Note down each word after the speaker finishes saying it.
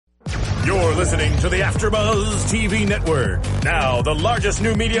You're listening to the AfterBuzz TV Network, now the largest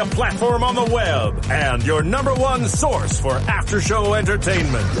new media platform on the web, and your number one source for after-show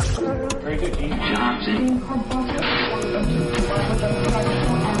entertainment.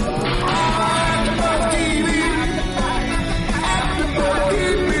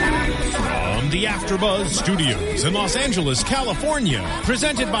 From the AfterBuzz Studios in Los Angeles, California,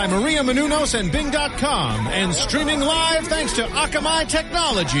 presented by Maria Menounos and Bing.com, and streaming live thanks to Akamai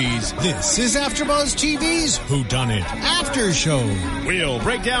Technologies. This is AfterBuzz TV's Whodunit After Show. We'll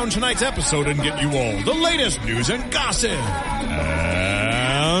break down tonight's episode and get you all the latest news and gossip.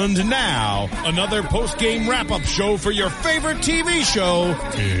 And now, another post-game wrap-up show for your favorite TV show.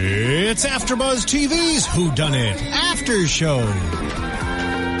 It's AfterBuzz TV's Whodunit After Show.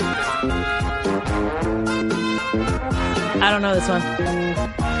 I don't know this one.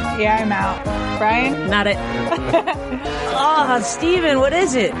 Yeah, I'm out. Brian? Not it. Oh, Steven, what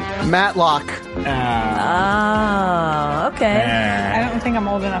is it? Matlock. Oh, okay. I don't think I'm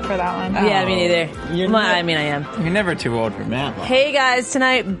old enough for that one. Yeah, me neither. I am. You're never too old for Matlock. Hey guys,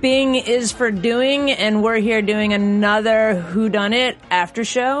 tonight Bing is for doing, and we're here doing another Whodunit after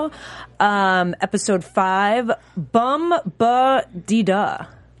show. Episode 5, Bum Ba Dee Da,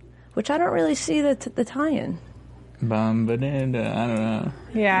 which I don't really see the tie-in. Bum ba dee da, I don't know.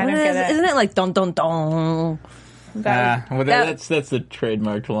 Yeah, I don't get it. Isn't it like dun dun dun? That's the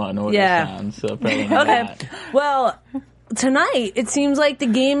trademarked Law and Order sound, so probably not. Okay. Well, tonight it seems like the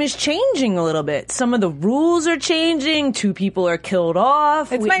game is changing a little bit. Some of the rules are changing. 2 people are killed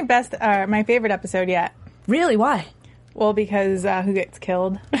off. It's my favorite episode yet. Really? Why? Well, because who gets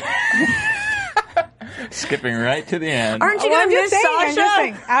killed? Skipping right to the end. Aren't you going to miss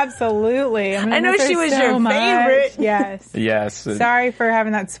Sasha? Absolutely. I know she was your favorite. Yes. Yes. Sorry for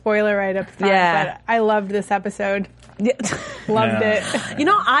having that spoiler right up front, but I loved this episode. Yeah. Loved it. You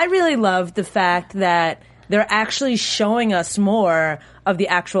know, I really loved the fact that they're actually showing us more of the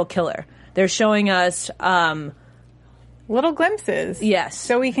actual killer. They're showing us little glimpses. Yes.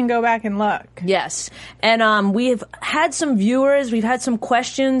 So we can go back and look. Yes. And we've had some viewers. We've had some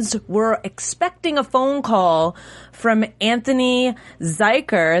questions. We're expecting a phone call from Anthony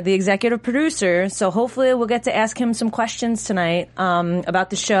Zeiker, the executive producer. So hopefully we'll get to ask him some questions tonight about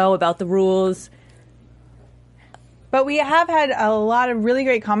the show, about the rules. But we have had a lot of really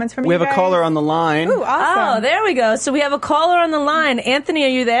great comments from you guys. We have a caller on the line. Ooh, awesome. Oh, there we go. So we have a caller on the line. Anthony, are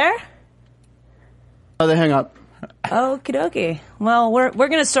you there? Oh, they hang up. Okie dokie. Well, we're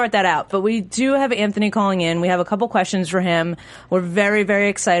going to sort that out, but we do have Anthony calling in. We have a couple questions for him. We're very, very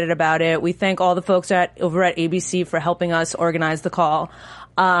excited about it. We thank all the folks over at ABC for helping us organize the call.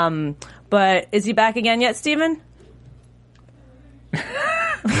 But is he back again yet, Steven?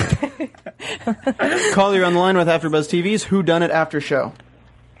 Caller, you're on the line with AfterBuzz TV's Whodunit After Show.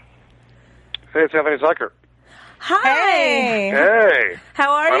 Hey, it's Anthony Zucker. Hi. Hey.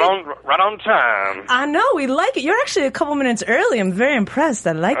 How are you? Right on time. I know, we like it. You're actually a couple minutes early. I'm very impressed.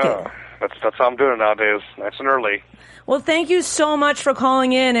 I like it. That's how I'm doing it nowadays. Nice and early. Well, thank you so much for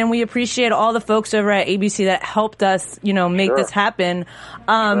calling in, and we appreciate all the folks over at ABC that helped us, make this happen.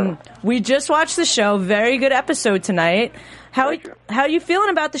 We just watched the show. Very good episode tonight. How are you feeling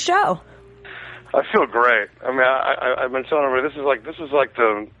about the show? I feel great. I mean, I've been telling everybody this is like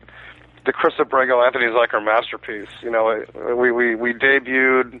the Chris Abrego, Anthony Zucker masterpiece. We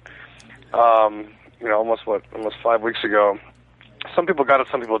debuted, almost 5 weeks ago. Some people got it,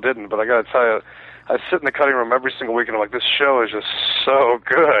 some people didn't. But I got to tell you, I sit in the cutting room every single week, and I'm like, this show is just so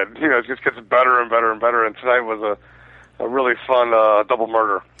good. It just gets better and better and better. And tonight was a really fun double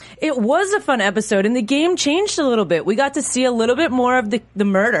murder. It was a fun episode, and the game changed a little bit. We got to see a little bit more of the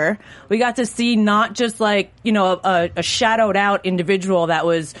murder. We got to see not just a shadowed out individual that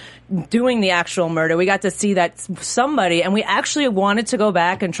was doing the actual murder. We got to see that somebody, and we actually wanted to go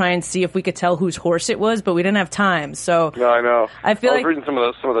back and try and see if we could tell whose horse it was, but we didn't have time. So no, I know. I was reading some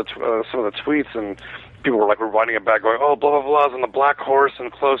of the tweets, and people were rewinding it back, going, "Oh, blah blah blah's on the black horse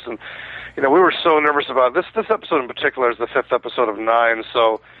and close." And we were so nervous about it. This episode in particular is the 5th episode of 9.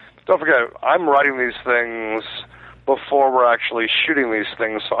 So don't forget, I'm writing these things before we're actually shooting these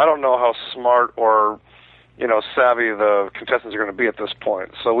things. So I don't know how smart or savvy the contestants are going to be at this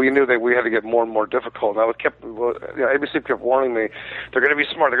point. So we knew that we had to get more and more difficult. And ABC kept warning me, they're going to be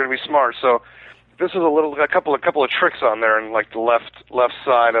smart. They're going to be smart. So this is a couple of tricks on there, and the left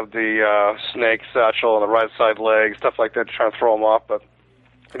side of the snake satchel and the right side leg, stuff like that, to try and throw them off. But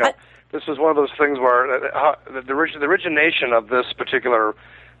this is one of those things where the origination of this particular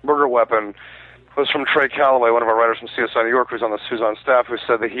murder weapon was from Trey Calloway, one of our writers from CSI New York, who's on staff, who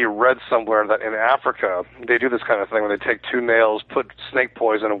said that he read somewhere that in Africa they do this kind of thing where they take 2 nails, put snake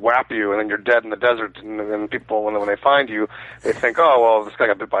poison, and whap you, and then you're dead in the desert. And then people, when they find you, they think, oh, well, this guy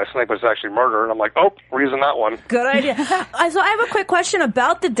got bit by a snake, but it's actually murder. And I'm like, oh, we're using that one. Good idea. So I have a quick question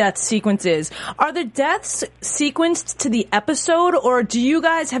about the death sequences. Are the deaths sequenced to the episode, or have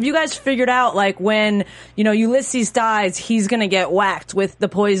you guys figured out, like, when, Ulysses dies, he's going to get whacked with the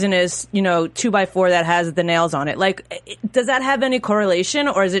poisonous, 2x4 that has the nails on it? Like, does that have any correlation,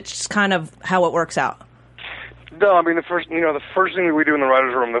 or is it just kind of how it works out? No, I mean, the first thing that we do in the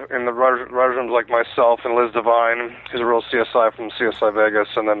writers' room, writers' rooms, like myself and Liz Devine, who's a real CSI from CSI Vegas,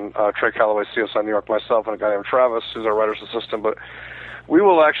 and then Trey Calloway, CSI New York, myself, and a guy named Travis, who's our writer's assistant. But we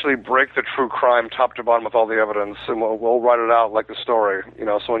will actually break the true crime top to bottom with all the evidence, and we'll write it out like the story.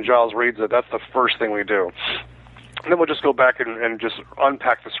 So when Giles reads it, that's the first thing we do. And then we'll just go back and just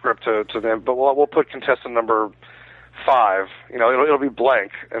unpack the script to them. But we'll put contestant number 5. It'll be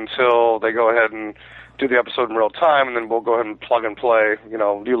blank until they go ahead and do the episode in real time, and then we'll go ahead and plug and play,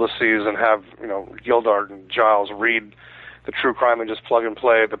 Ulysses, and have, Gildart and Giles read the true crime and just plug and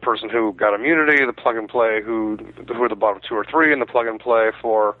play the person who got immunity, the plug and play who are the bottom 2 or 3, and the plug and play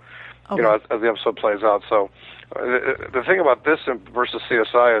for, as the episode plays out. So the thing about this versus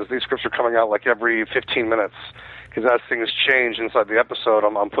CSI is these scripts are coming out like every 15 minutes. Because as things change inside the episode,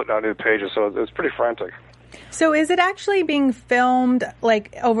 I'm putting out new pages, so it's pretty frantic. So is it actually being filmed,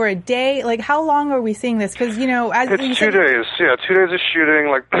 like, over a day? Like, how long are we seeing this? Because, it's 2 days. Yeah, 2 days of shooting.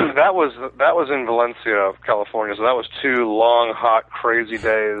 Like, that was in Valencia, California, so that was 2 long, hot, crazy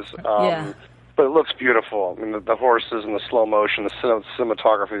days. But it looks beautiful. I mean, the horses and the slow motion, the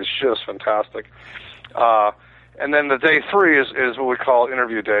cinematography is just fantastic. And then the day 3 is what we call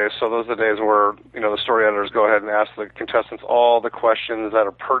interview days. So those are the days where, the story editors go ahead and ask the contestants all the questions that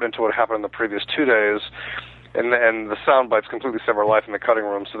are pertinent to what happened in the previous 2 days. And the sound bites completely save our life in the cutting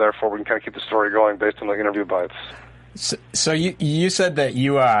room. So therefore we can kind of keep the story going based on the interview bites. So you said that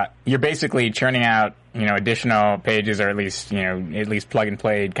you're basically churning out, additional pages, or at least plug and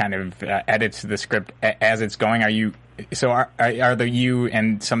play kind of edits to the script as it's going. Are you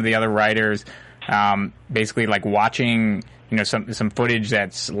and some of the other writers basically like watching, some footage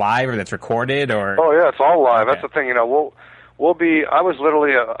that's live or that's recorded, or? Oh yeah, it's all live. Okay. That's the thing. We'll be. I was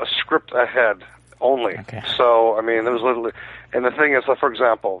literally a script ahead only. Okay. So I mean, there was literally. And the thing is, for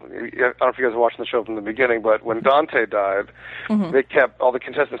example, I don't know if you guys were watching the show from the beginning, but when Dante died, all the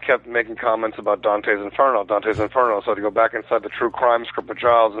contestants kept making comments about Dante's Inferno. So to go back inside the true crime script with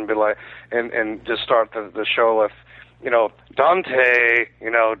Giles and be like, and just start the show with, Dante,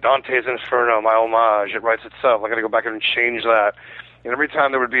 Dante's Inferno, my homage, it writes itself. I got to go back and change that. And every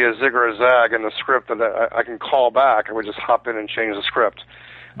time there would be a zig or a zag in the script that I can call back, I would just hop in and change the script.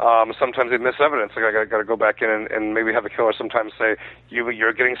 Sometimes they miss evidence. Like I got to go back in and maybe have the killer sometimes say,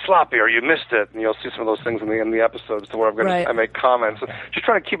 you're getting sloppy, or you missed it. And you'll see some of those things in the episodes to where I make comments. Just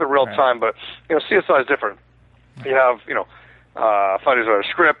trying to keep it real time. But, CSI is different. You have, fighters write a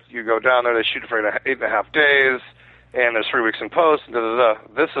script. You go down there, they shoot it for 8.5 days. And there's 3 weeks in post, and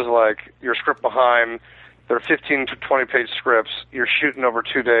This is like your script behind. There are 15 to 20-page scripts. You're shooting over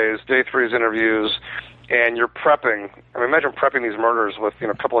 2 days. Day 3 is interviews, and you're prepping. I mean, imagine prepping these murders with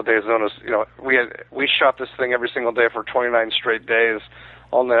a couple of days notice. We shot this thing every single day for 29 straight days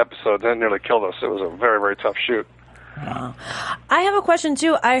on the episodes, and it nearly killed us. It was a very, very tough shoot. I have a question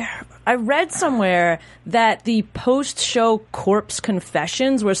too. I read somewhere that the post-show corpse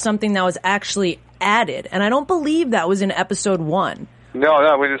confessions were something that was actually added, and I don't believe that was in episode 1.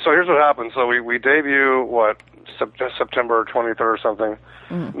 No. So here's what happened. So we debut September 23rd or something.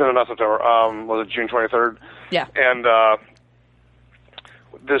 No, not September. Was it June 23rd? Yeah. And the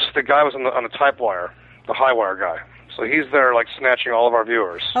guy was on the type wire, the high wire guy. So he's there like snatching all of our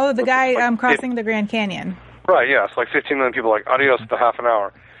viewers. Oh, the guy crossing the Grand Canyon. Right. Yeah. It's like 15 million people. Like adios at the half an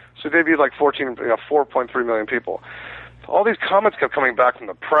hour. So they debuted like 4.3 million people. All these comments kept coming back from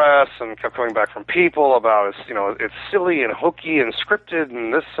the press and kept coming back from people about it's silly and hokey and scripted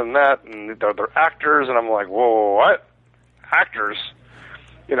and this and that, and they're actors, and I'm like, whoa, what? Actors?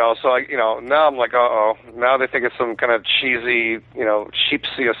 So now I'm like, uh-oh. Now they think it's some kind of cheesy, cheap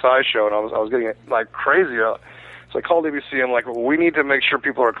CSI show, and I was getting like crazy. So I called ABC. I'm like, well, we need to make sure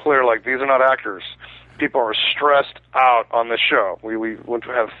people are clear. Like, these are not actors. People are stressed out on this show. We went to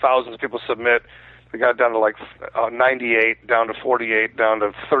have thousands of people submit. We got down to like 98, down to 48, down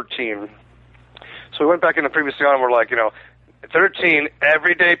to 13. So we went back in the previous year and we're like, 13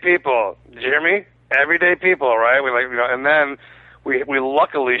 everyday people. Did you hear me? Everyday people, right? And then we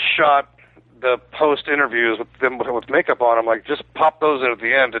luckily shot the post interviews with them with makeup on. I'm like, just pop those in at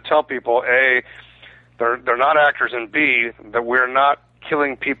the end to tell people, A, they're not actors, and B, that we're not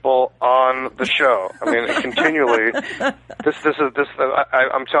killing people on the show. I mean, continually,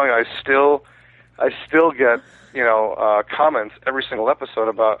 I'm telling you, I still get, comments every single episode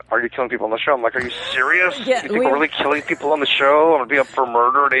about, are you killing people on the show? I'm like, are you serious? Yeah, you think we're really killing people on the show? I'm going to be up for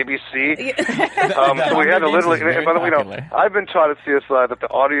murder at ABC? So we had to literally, by the way, I've been taught at CSI that the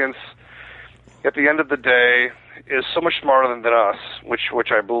audience, at the end of the day, is so much smarter than us,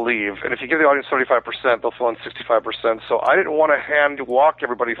 which I believe. And if you give the audience 35%, they'll fill in 65%. So I didn't want to hand walk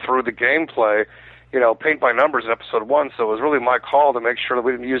everybody through the gameplay, paint by numbers in episode 1. So it was really my call to make sure that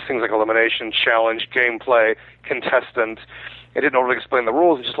we didn't use things like elimination, challenge, gameplay, contestant. It didn't really explain the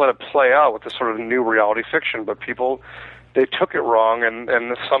rules and just let it play out with this sort of new reality fiction. But people, they took it wrong,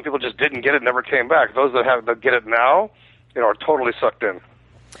 and some people just didn't get it, never came back. Those that get it now, are totally sucked in.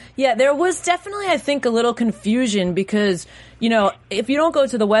 Yeah, there was definitely, I think, a little confusion because, if you don't go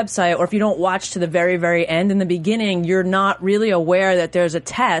to the website or if you don't watch to the very, very end in the beginning, you're not really aware that there's a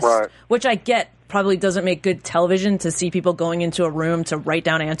test, right. Which I get probably doesn't make good television to see people going into a room to write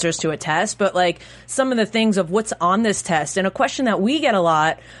down answers to a test. But, some of the things of what's on this test, and a question that we get a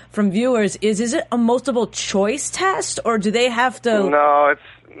lot from viewers is it a multiple choice test or do they have to...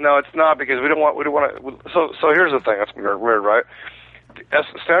 No, it's not because we don't want to... So here's the thing. That's weird, right? As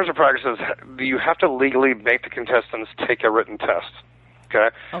standards and practices, you have to legally make the contestants take a written test.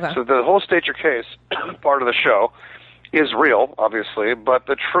 Okay? So the whole state your case part of the show is real, obviously, but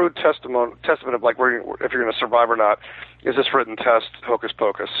the true testament of if you're going to survive or not is this written test, hocus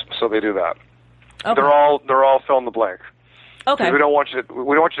pocus. So they do that. Okay. They're all fill in the blank. Okay. We don't want you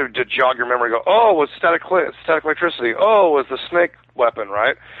to jog your memory. And go, oh, it was static electricity. Oh, it was the snake weapon,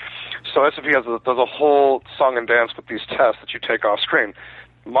 right? So SFP does a whole song and dance with these tests that you take off screen.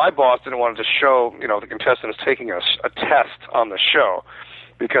 My boss didn't want to show, the contestant is taking a test on the show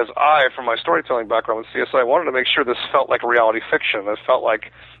because I, from my storytelling background with CSI, wanted to make sure this felt like reality fiction. It felt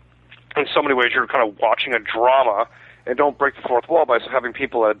like, in so many ways, you're kind of watching a drama and don't break the fourth wall by having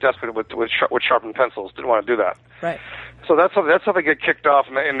people at a desk with sharpened pencils. Didn't want to do that. Right. So that's how they get kicked off,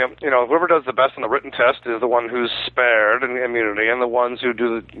 and whoever does the best on the written test is the one who's spared in immunity, and the ones who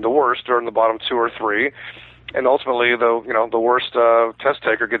do the worst are in the bottom 2 or 3, and ultimately the worst test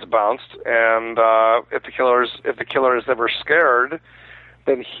taker gets bounced, and if the killer is ever scared,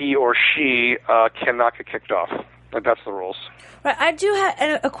 then he or she cannot get kicked off. Like, that's the rules. Right, I do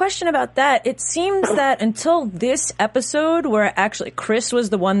have a question about that. It seems that until this episode, where actually Chris was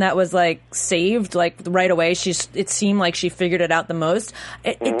the one that was saved right away, it seemed like she figured it out the most.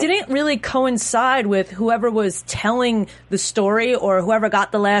 It didn't really coincide with whoever was telling the story or whoever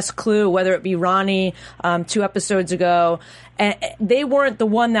got the last clue, whether it be Ronnie 2 episodes ago. And they weren't the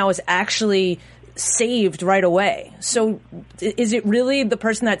one that was actually saved right away. So is it really the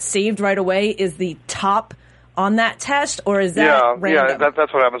person that saved right away is the top on that test, or is that random? Yeah,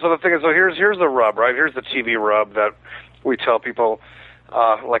 that's what happens. So the thing is, here's the rub, right? Here's the TV rub that we tell people,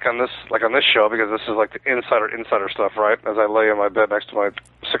 like on this show, because this is like the insider stuff, right? As I lay in my bed next to my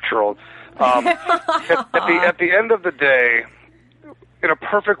 6-year-old. At the end of the day, in a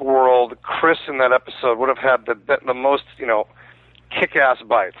perfect world, Chris in that episode would have had the most, kick-ass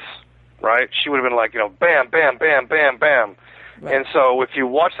bites, right? She would have been like, bam, bam, bam, bam, bam. Right. And so if you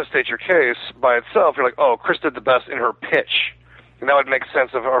watch the State Your Case by itself, you're like, oh, Chris did the best in her pitch. And that would make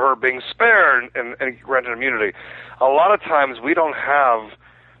sense of her being spared and granted immunity. A lot of times we don't have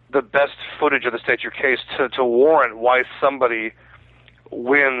the best footage of the State Your Case to warrant why somebody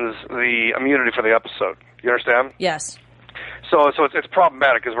wins the immunity for the episode. You understand? Yes. So it's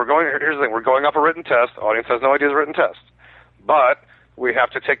problematic because here's the thing, we're going off a written test. The audience has no idea it's a written test. But we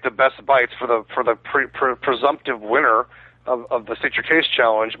have to take the best bites for the presumptive winner of the State Your Case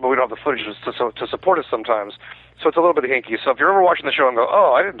challenge, but we don't have the footage to support it sometimes. So it's a little bit hinky. So if you're ever watching the show and go,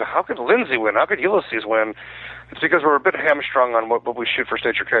 oh, how could Lindsay win? How could Ulysses win? It's because we're a bit hamstrung on what we shoot for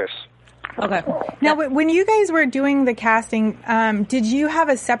State Your Case. Okay. Now, when you guys were doing the casting, did you have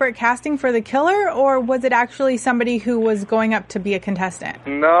a separate casting for the killer, or was it actually somebody who was going up to be a contestant?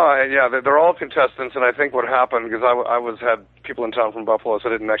 No, they're all contestants, and I think what happened, because I had people in town from Buffalo, so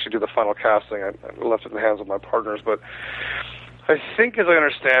I didn't actually do the final casting. I left it in the hands of my partners, but I think, as I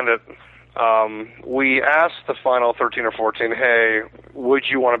understand it, we asked the final 13 or 14, hey, would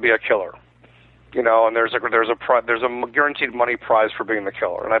you want to be a killer? And there's a guaranteed money prize for being the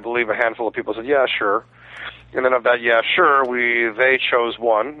killer. And I believe a handful of people said, yeah, sure. And then of that, yeah, sure, they chose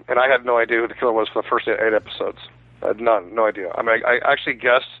one. And I had no idea who the killer was for the first 8 episodes. I had no idea. I mean, I actually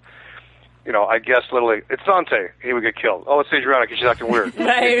guessed I guessed literally, it's Dante, he would get killed. Oh, it's Adriana because she's acting weird.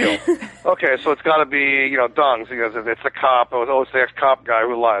 Right. Okay, so it's got to be, Dung. So he goes, it's the cop. Oh, it's the ex-cop guy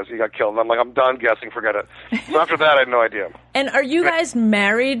who lies. He got killed. And I'm like, I'm done guessing. Forget it. So after that, I had no idea. And are you guys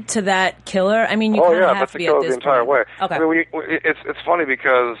married to that killer? I mean, you kind of have that's to the be at killer this the entire point. way. Okay. I mean, it's funny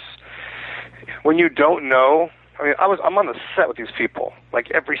because when you don't know, I'm on the set with these people like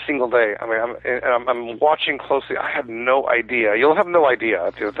every single day. I mean, I'm watching closely. I had no idea. You'll have no idea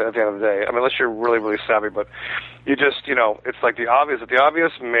at the end of the day. I mean, unless you're really, really savvy. But you just, it's like the obvious. Is it the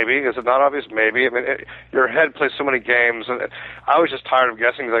obvious? Maybe. Is it not obvious? Maybe. I mean, your head plays so many games, and I was just tired of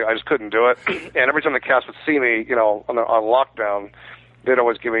guessing because I just couldn't do it. And every time the cast would see me, on lockdown, they'd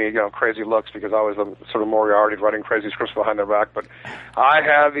always give me, crazy looks because I was the sort of Moriarty writing crazy scripts behind their back. But I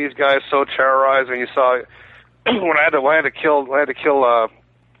had these guys so terrorized, and you saw. When I had to kill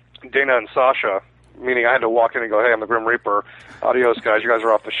Dana and Sasha, meaning I had to walk in and go, hey, I'm the Grim Reaper. Adios, guys. You guys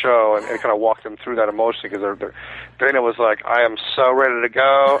are off the show, and kind of walk them through that emotionally because Dana was like, I am so ready to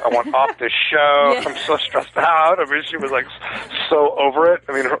go. I want off this show. Yeah. I'm so stressed out. I mean, she was like so over it.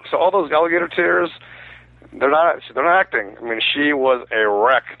 I mean, so all those alligator tears, they're not acting. I mean, she was a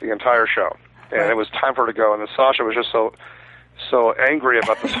wreck the entire show, and it was time for her to go. And then Sasha was just so angry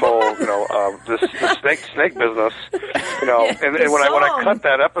about this whole, this snake business, and when I cut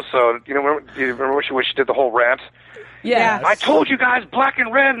that episode, remember when she did the whole rant? Yeah. I told you guys black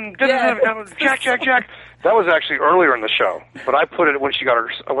and red and Jack. That was actually earlier in the show, but I put it when she got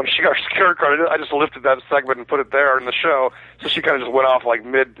her security card. I just lifted that segment and put it there in the show, so she kind of just went off like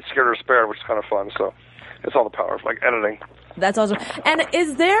mid scared or spare, which is kind of fun. So it's all the power of like editing. That's awesome. And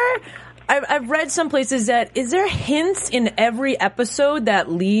is there? I've read some places that is there hints in every episode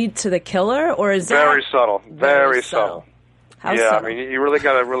that lead to the killer, or is that very subtle? Very subtle. How subtle? I mean, you really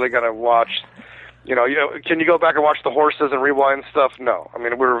gotta watch. Can you go back and watch the horses and rewind stuff? No. I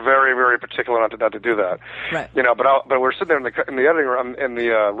mean, we were very, very particular not to do that. Right. But we're sitting there in the editing room, in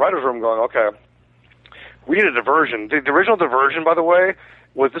the writers' room, going, okay, we need a diversion. The original diversion, by the way,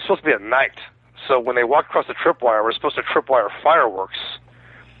 was this supposed to be at night. So when they walked across the tripwire, we're supposed to tripwire fireworks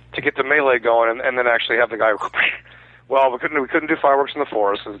to get the melee going, and then actually have the guy. Well, we couldn't do fireworks in the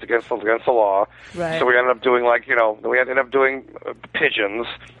forest. It's against the law. Right. So we ended up doing ended up doing pigeons,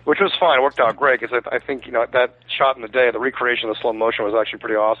 which was fine. It worked out great because I think that shot in the day, the recreation of the slow motion was actually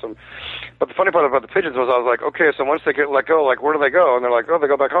pretty awesome. But the funny part about the pigeons was I was like, okay, so once they get let go, like where do they go? And they're like, oh, they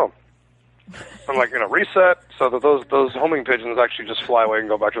go back home. I'm like, reset, so that those homing pigeons actually just fly away and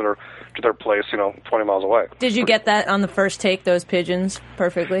go back to their place, 20 miles away. Did you get that on the first take, those pigeons,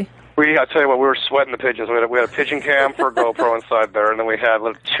 perfectly? I tell you what, we were sweating the pigeons. We had a pigeon cam for a GoPro inside there, and then we had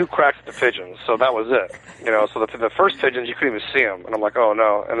 2 cracks at the pigeons, so that was it. So the first pigeons, you couldn't even see them, and I'm like, oh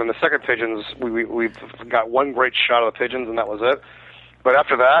no. And then the second pigeons, we got one great shot of the pigeons, and that was it. But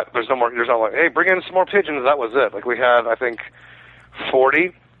after that, there's no like, hey, bring in some more pigeons. That was it. Like we had, I think,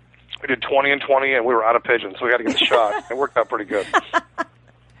 40. We did 20 and 20, and we were out of pigeons, so we had to get the shot. It worked out pretty good.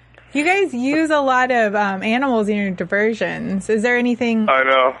 You guys use a lot of animals in your diversions. Is there anything? I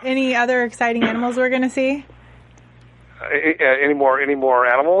know. Any other exciting animals we're going to see? Any more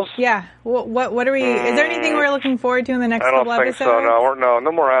animals? Yeah. What are we? Is there anything we're looking forward to in the next couple episodes? I don't think so.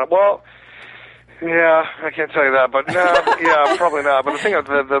 No more animals. Well, yeah, I can't tell you that, but no, yeah, probably not. But the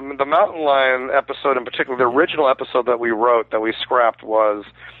thing, the mountain lion episode in particular, the original episode that we wrote that we scrapped was.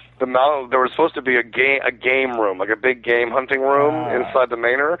 There was supposed to be a game room, like a big game hunting room inside the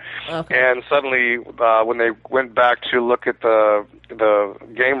manor. Okay. And suddenly, when they went back to look at the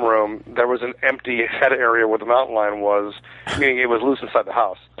game room, there was an empty head area where the mountain lion was, meaning it was loose inside the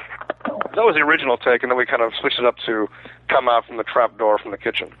house. That was the original take, and then we kind of switched it up to come out from the trap door from the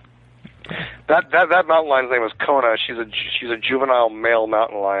kitchen. That mountain lion's name was Kona. She's a juvenile male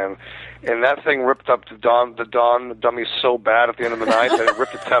mountain lion, and that thing ripped up the Dawn dummy so bad at the end of the night that it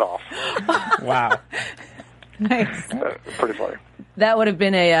ripped its head off. Wow, nice, pretty funny. That would have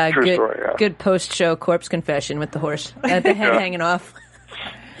been a good story, yeah. Good post-show corpse confession with the horse, the head hanging off.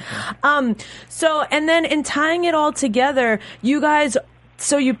 So, and then in tying it all together, you guys.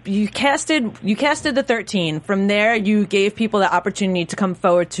 So you casted the 13. From there, you gave people the opportunity to come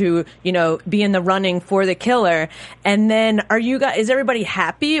forward to, be in the running for the killer. And then is everybody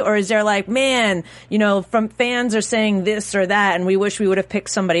happy, or is there like, man, from fans are saying this or that and we wish we would have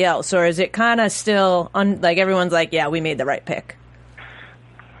picked somebody else? Or is it kind of still like everyone's like, yeah, we made the right pick?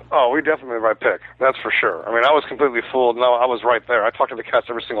 Oh, we definitely made the right pick. That's for sure. I mean, I was completely fooled. No, I was right there. I talked to the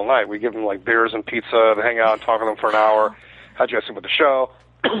cast every single night. We give them like beers and pizza to hang out and talk to them for an hour. How'd you guys think about the show?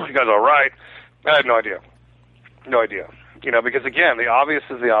 You guys all right? I had no idea. No idea. Because again, the obvious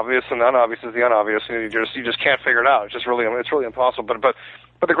is the obvious and the unobvious is the unobvious, and you just can't figure it out. It's really impossible.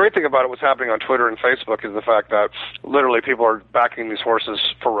 But But the great thing about it, what's happening on Twitter and Facebook, is the fact that literally people are backing these horses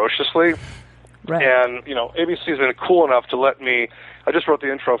ferociously. Right. And, ABC's been cool enough to let me, I just wrote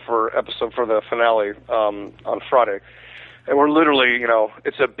the intro for the finale on Friday. And we're literally,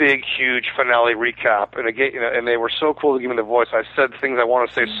 it's a big, huge finale recap. And again, and they were so cool to give me the voice. I said things I want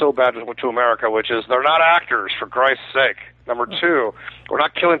to say so bad to America, which is, they're not actors, for Christ's sake. Number two, we're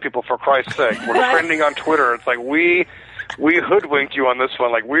not killing people, for Christ's sake. We're trending on Twitter. It's like, we hoodwinked you on this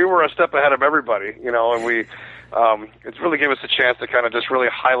one. Like, we were a step ahead of everybody, and we, it really gave us a chance to kind of just really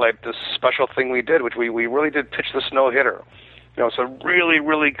highlight this special thing we did, which we really did pitch the snow hitter. It's a really,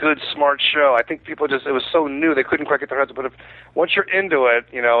 really good, smart show. I think people it was so new, they couldn't quite get their heads. But once you're into it,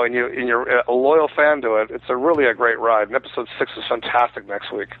 and you're a loyal fan to it, it's really a great ride. And episode 6 is fantastic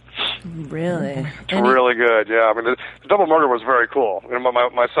next week. Really? It's really good, yeah. I mean, the double murder was very cool.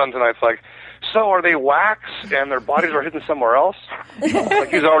 My son tonight's like, so are they wax and their bodies are hidden somewhere else? Like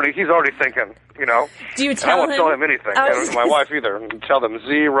he's already thinking, Do you tell him? I won't tell him anything, and my wife either. And tell them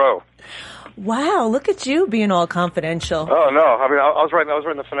zero. Wow, look at you being all confidential. Oh no! I mean, I was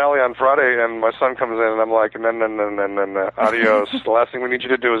writing the finale on Friday, and my son comes in, and I'm like, adios. The last thing we need you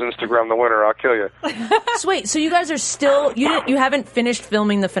to do is Instagram the winner. I'll kill you. So wait, so you guys are still you haven't finished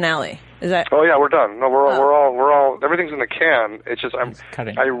filming the finale? Is that? Oh yeah, we're done. No, we're all everything's in the can. It's just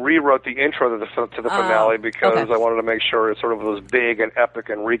I rewrote the intro to the finale because I wanted to make sure it sort of was big and epic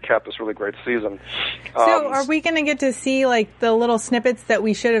and recap this really great season. So are we going to get to see like the little snippets that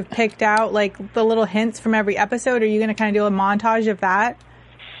we should have picked out, like the little hints from every episode? Are you going to kind of do a montage of that?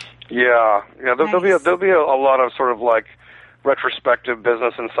 Yeah. There'll Nice. be a lot of sort of like retrospective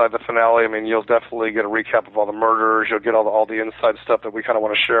business inside the finale. I mean, you'll definitely get a recap of all the murders. You'll get all the inside stuff that we kind of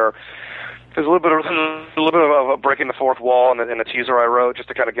want to share. There's a little bit of breaking the fourth wall in a teaser I wrote, just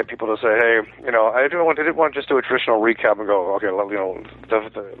to kind of get people to say, hey, I didn't want to just do a traditional recap and go, okay,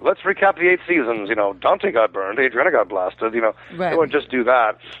 let's recap the 8 seasons. Dante got burned, Adriana got blasted. I didn't want to just do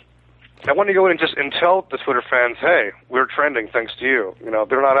that. I want to go in and tell the Twitter fans, hey, we're trending thanks to you.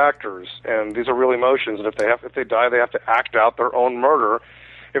 They're not actors, and these are real emotions. And if they die, they have to act out their own murder.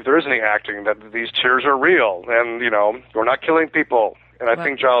 If there is any acting, that these tears are real, and we're not killing people. And I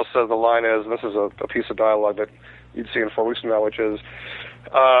think Giles says the line is, and this is a piece of dialogue that you'd see in 4 weeks from now, which is,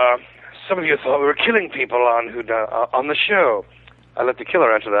 some of you thought we were killing people on the show. I let the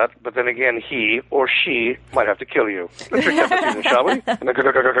killer answer that, but then again, he or she might have to kill you. Let's recap the season, shall we? And then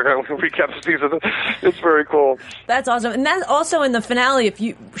recap the season. It's very cool. That's awesome. And that's also in the finale, if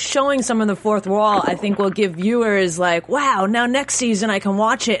you showing some of the fourth wall, I think will give viewers like, wow, now next season I can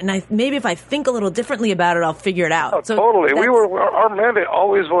watch it, and maybe if I think a little differently about it, I'll figure it out. Oh, so totally. Our mandate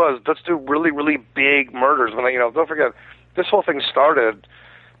always was, let's do really, really big murders. Don't forget, this whole thing started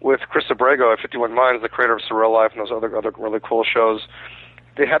with Chris Abrego at 51 Minds, the creator of Surreal Life and those other really cool shows.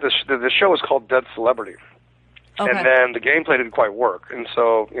 They had this. The show was called Dead Celebrity, and then the gameplay didn't quite work. And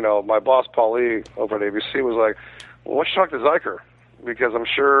so, my boss Paul Lee over at ABC was like, "Well, why don't you talk to Zyker? Because I'm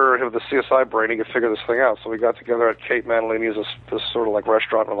sure with the CSI brain, he could figure this thing out." So we got together at Kate Manalini's, this sort of like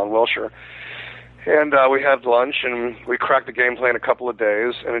restaurant on Wilshire. And we had lunch, and we cracked the gameplay in a couple of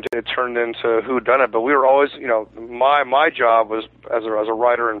days, and it turned into Who Done It. But we were always, my job was as a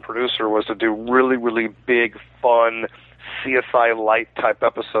writer and producer was to do really, really big, fun, CSI light type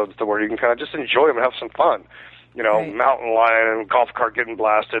episodes to where you can kind of just enjoy them and have some fun. Mountain lion and golf cart getting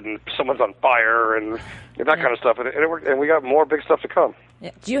blasted, and someone's on fire, and that kind of stuff. And it worked, and we got more big stuff to come. Yeah.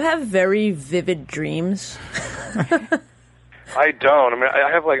 Do you have very vivid dreams? I don't. I mean, I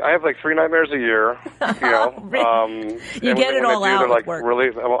have like 3 nightmares a year. You get it all out. They're like work. really.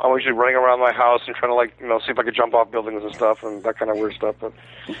 I'm usually running around my house and trying to see if I could jump off buildings and stuff and that kind of weird stuff. But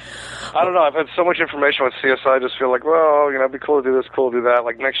I don't know. I've had so much information with CSI. I just feel like, well, it'd be cool to do this, cool to do that.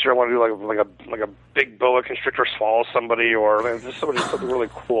 Like next year, I want to do like a big boa constrictor swallow somebody, or just something really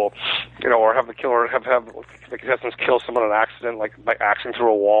cool. Or have the killer have the contestants kill someone in an accident, like by axing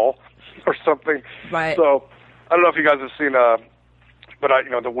through a wall or something. Right. So I don't know if you guys have seen,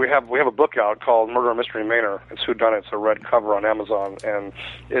 but we have a book out called Murder and Mystery Manor. It's Who Done It. It's a red cover on Amazon, and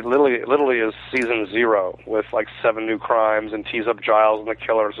it literally is season 0 with like 7 new crimes and tease up Giles and the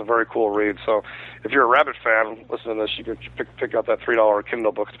killer. It's a very cool read. So if you're a Rabbit fan, listen to this. You could pick out that $3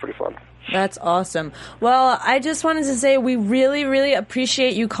 Kindle book. It's pretty fun. That's awesome. Well, I just wanted to say we really, really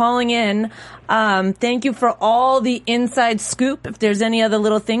appreciate you calling in. Thank you for all the inside scoop. If there's any other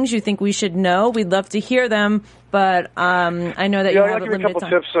little things you think we should know, we'd love to hear them. But I know that you have a limited time. I'll give you a couple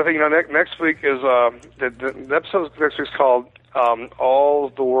tips. I think next week is the episode next week is called All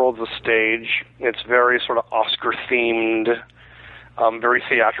the World's a Stage. It's very sort of Oscar themed. very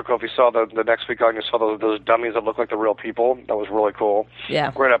theatrical. If you saw the next week on, you saw those dummies that look like the real people. That was really cool.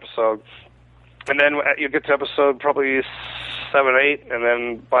 Yeah. Great episode. And then you get to episode probably 7, 8, and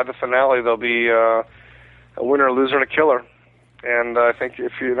then by the finale there'll be a winner, a loser, and a killer. And I think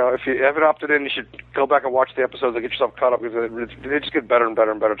if you haven't opted in, you should go back and watch the episodes and get yourself caught up, because they just get better and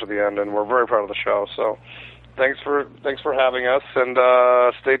better and better to the end. And we're very proud of the show. So thanks for having us, and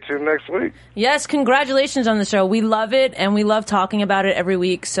stay tuned next week. Yes, congratulations on the show. We love it, and we love talking about it every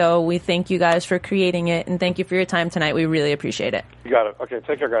week. So we thank you guys for creating it, and thank you for your time tonight. We really appreciate it. You got it. Okay,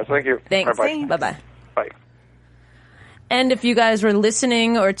 take care, guys. Thank you. Thanks. Bye-bye. Bye-bye. Bye. And if you guys were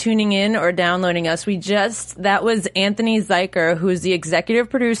listening or tuning in or downloading us, that was Anthony Zuiker, who is the executive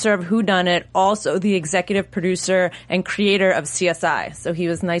producer of Whodunit, also the executive producer and creator of CSI. So he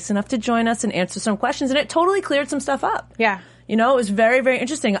was nice enough to join us and answer some questions, and it totally cleared some stuff up. Yeah. You know, it was very, very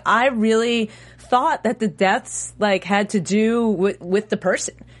interesting. I really thought that the deaths had to do with the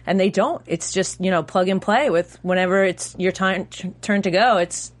person, and they don't. It's just, plug and play with whenever it's your turn to go,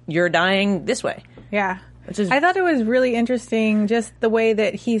 you're dying this way. Yeah. I thought it was really interesting, just the way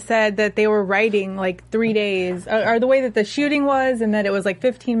that he said that they were writing 3 days, or the way that the shooting was, and that it was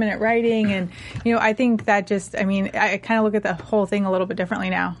 15-minute writing. And, I think that I kind of look at the whole thing a little bit differently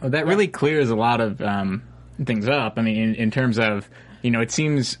now. Well, that really clears a lot of things up. I mean, in terms of, it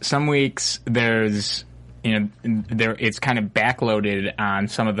seems some weeks there's, it's kind of backloaded on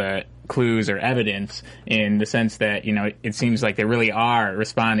some of the clues or evidence, in the sense that, it seems like they really are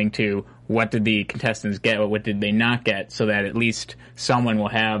responding to what did the contestants get, what did they not get, so that at least someone will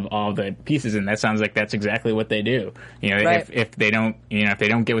have all the pieces. And that sounds like that's exactly what they do. Right. If they don't, if they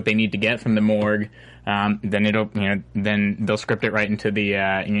don't get what they need to get from the morgue, then then they'll script it right into the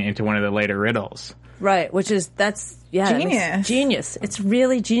into one of the later riddles. Right, that's genius. Genius. It's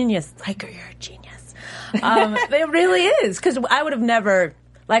really genius. You're a genius. It really is, because I would have never.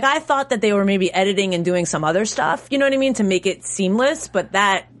 I thought that they were maybe editing and doing some other stuff, you know what I mean, to make it seamless, but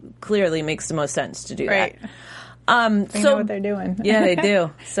that clearly makes the most sense to do right. that. They know what they're doing. Yeah, they do.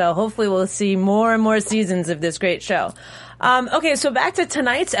 So hopefully we'll see more and more seasons of this great show. Okay, so back to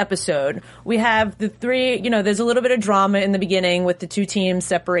tonight's episode. We have the three, there's a little bit of drama in the beginning with the two teams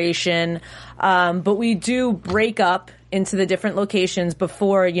separation, but we do break up into the different locations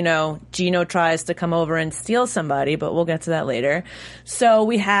before, Gino tries to come over and steal somebody, but we'll get to that later. So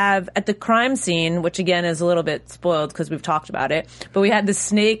we have at the crime scene, which again is a little bit spoiled because we've talked about it, but we had the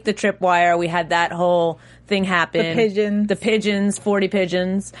snake, the tripwire, we had that whole thing happen. The pigeons, 40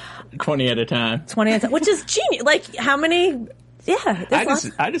 pigeons. 20 at a time. Which is genius. How many... Yeah,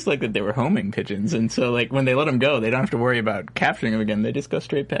 I just like that they were homing pigeons, and so when they let them go, they don't have to worry about capturing them again. They just go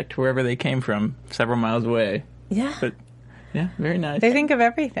straight back to wherever they came from, several miles away. Yeah. But, yeah, very nice. They think of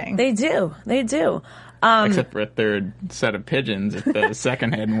everything. They do. Except for a third set of pigeons if the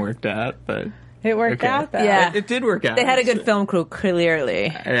second hadn't worked out, but... It worked out, though. Yeah. It did work out. They had a good film crew, clearly.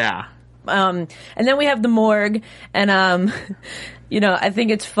 Yeah. And then we have the morgue, and, I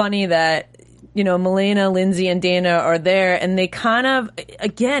think it's funny that, Milena, Lindsay, and Dana are there, and they kind of,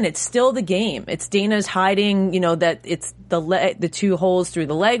 again, it's still the game. It's Dana's hiding, that it's the two holes through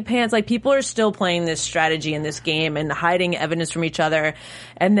the leg pants. People are still playing this strategy in this game and hiding evidence from each other.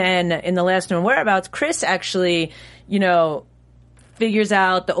 And then in the last known whereabouts, Chris actually, figures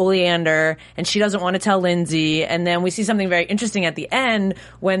out the oleander, and she doesn't want to tell Lindsay. And then we see something very interesting at the end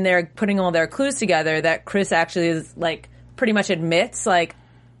when they're putting all their clues together, that Chris actually is pretty much admits,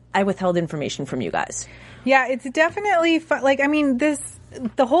 I withheld information from you guys. Yeah, it's definitely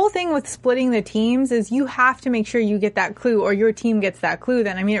the whole thing with splitting the teams is you have to make sure you get that clue, or your team gets that clue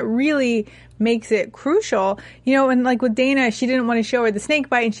then. It really makes it crucial. And with Dana, she didn't want to show her the snake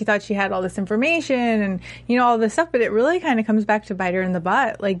bite, and she thought she had all this information and, all this stuff, but it really kind of comes back to bite her in the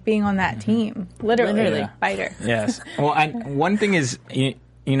butt, being on that team. Literally. Bite her. Yes. Well, one thing is,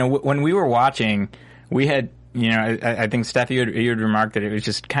 when we were watching, we had, I think, Steph, you had remarked that it was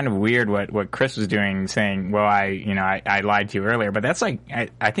just kind of weird what Chris was doing, saying, well, I lied to you earlier. But that's I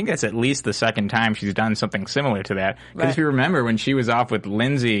think that's at least the second time she's done something similar to that. Because if you remember, when she was off with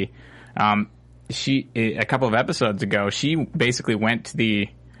Lindsay, a couple of episodes ago, she basically went to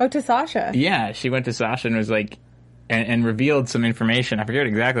to Sasha. Yeah, she went to Sasha and was and revealed some information. I forget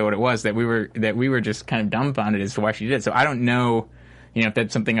exactly what it was, that we were just kind of dumbfounded as to why she did it. So I don't know, if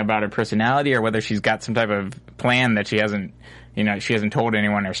that's something about her personality, or whether she's got some type of plan that she hasn't told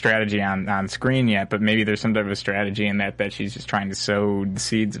anyone, her strategy on screen yet, but maybe there's some type of strategy in that she's just trying to sow the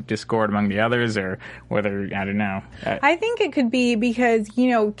seeds of discord among the others, or whether, I don't know. I think it could be because,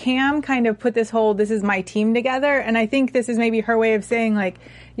 Cam kind of put this is my team together, and I think this is maybe her way of saying,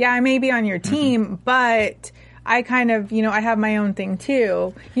 yeah, I may be on your team, but I kind of, I have my own thing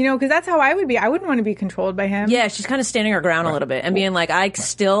too, because that's how I would be. I wouldn't want to be controlled by him. Yeah, she's kind of standing her ground a little bit and being like, I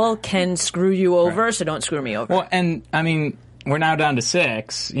still can screw you over, so don't screw me over. Well, and I mean, we're now down to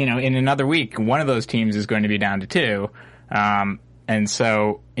 6. In another week, one of those teams is going to be down to 2. And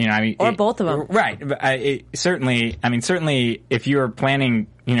so, or both of them. Right. Certainly, if you're planning,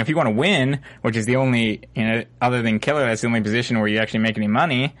 if you want to win, which is the only, other than killer, that's the only position where you actually make any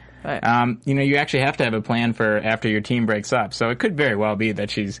money. Right. You actually have to have a plan for after your team breaks up. So it could very well be that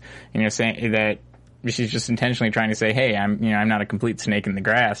she's, saying that she's just intentionally trying to say, hey, I'm not a complete snake in the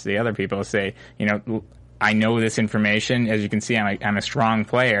grass. The other people say, I know this information. As you can see, I'm a strong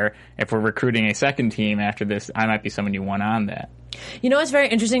player. If we're recruiting a second team after this, I might be someone you want on that. What's very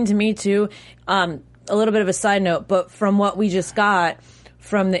interesting to me too, a little bit of a side note, but from what we just got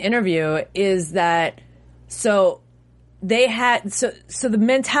from the interview is that, they had, so the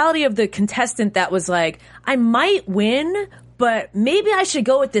mentality of the contestant that was like, I might win, but maybe I should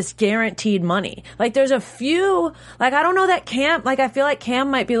go with this guaranteed money. Like, there's a few, like, I don't know that Cam, like, I feel like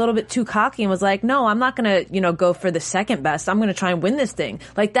Cam might be a little bit too cocky and was like, no, I'm not gonna, go for the second best. I'm gonna try and win this thing.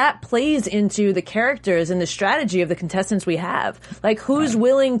 Like, that plays into the characters and the strategy of the contestants we have. Like, who's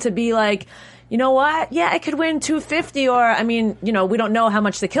willing to be like, you know what? Yeah, I could win $250, or we don't know how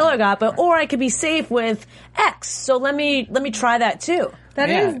much the killer got, or I could be safe with X. So let me try that too.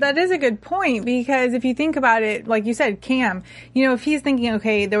 That is a good point, because if you think about it, like you said, Cam, if he's thinking,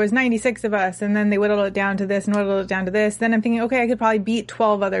 okay, there was 96 of us and then they whittled it down to this and whittled it down to this, then I'm thinking, okay, I could probably beat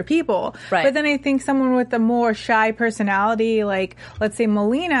 12 other people. Right. But then I think someone with a more shy personality, like let's say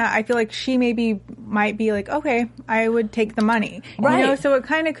Melina, I feel like she might be like, okay, I would take the money. Right. So it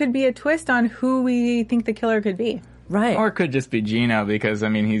kind of could be a twist on who we think the killer could be. Right. Or it could just be Gino, because,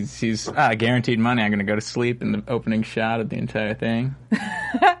 he's guaranteed money. I'm going to go to sleep in the opening shot of the entire thing.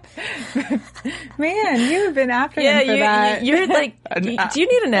 Man, you've been after him for that. You're like, do you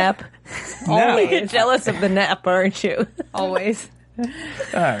need a nap? Always. You're jealous of the nap, aren't you? Always. All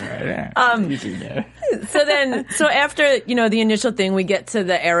right. Easy there. So after, the initial thing, we get to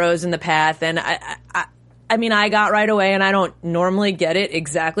the arrows in the path, and I got right away, and I don't normally get it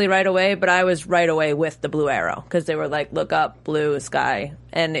exactly right away, but I was right away with the blue arrow, because they were like, look up, blue sky.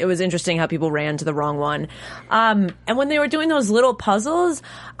 And it was interesting how people ran to the wrong one. And when they were doing those little puzzles,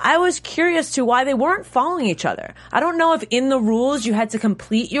 I was curious to why they weren't following each other. I don't know if in the rules you had to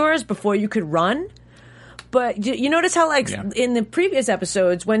complete yours before you could run. But you notice how, in the previous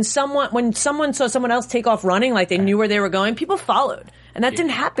episodes, when someone saw someone else take off running, like they knew where they were going, people followed. And that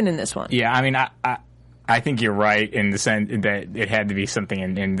didn't happen in this one. Yeah, I think you're right in the sense that it had to be something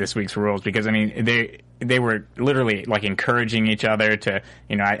in this week's rules, because they were literally like encouraging each other to,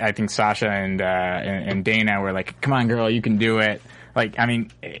 I think Sasha and Dana were like, come on girl, you can do it.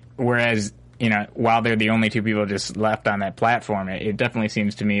 Whereas, while they're the only two people just left on that platform, it definitely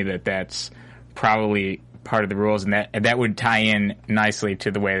seems to me that that's probably part of the rules, and that would tie in nicely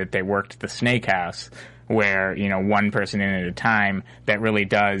to the way that they worked the Snake House, where, one person in at a time, that really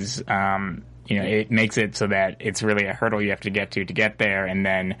does, it makes it so that it's really a hurdle you have to get there, and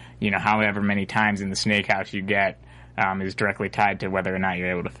then, however many times in the Snake House you get is directly tied to whether or not you're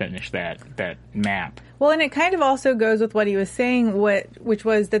able to finish that map. Well, and it kind of also goes with what he was saying, which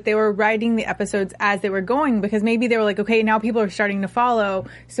was that they were writing the episodes as they were going, because maybe they were like, okay, now people are starting to follow,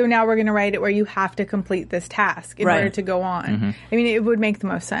 so now we're going to write it where you have to complete this task in order to go on. Mm-hmm. It would make the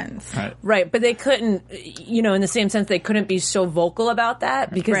most sense. Right, but they couldn't, in the same sense, they couldn't be so vocal about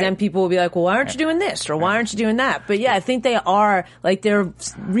that, because then people will be like, well, why aren't you doing this, or why aren't you doing that? But yeah, I think they are, they're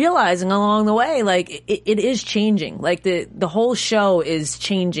realizing along the way, it is changing. The whole show is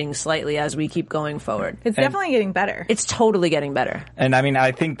changing slightly as we keep going forward. It's definitely getting better. It's totally getting better. And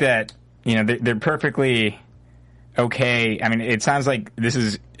I think that, they're perfectly okay. It sounds like this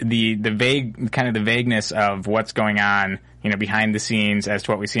is the vagueness of what's going on, behind the scenes as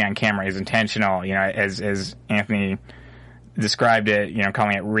to what we see on camera is intentional, as Anthony described it,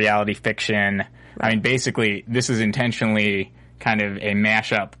 calling it reality fiction. Right. Basically, this is intentionally kind of a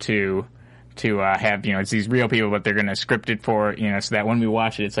mashup to have, it's these real people, but they're going to script it for, so that when we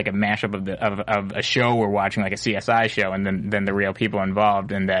watch it, it's like a mashup of a show we're watching, like a CSI show, and then the real people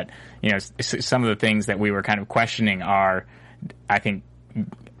involved, and that, some of the things that we were kind of questioning are, I think,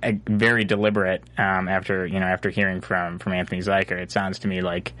 very deliberate, after hearing from Anthony Zuiker. It sounds to me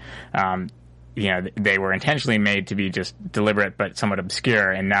like, they were intentionally made to be just deliberate, but somewhat obscure,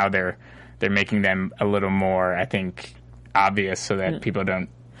 and now they're making them a little more, I think, obvious, so that people don't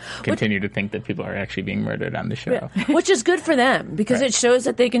continue to think that people are actually being murdered on the show. Which is good for them, because Right. it shows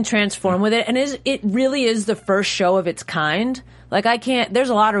that they can transform with it, and it really is the first show of its kind. Like, there's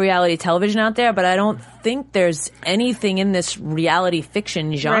a lot of reality television out there, but I don't think there's anything in this reality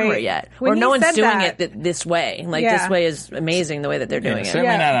fiction genre Right. yet. When or no you one's said doing that- it this way. Like, Yeah. this way is amazing, the way that they're doing it.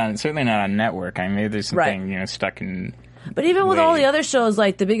 Certainly not on network. I mean, maybe there's Right. something, stuck in... But even with all the other shows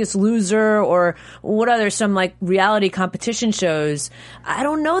like The Biggest Loser or what other some like reality competition shows, I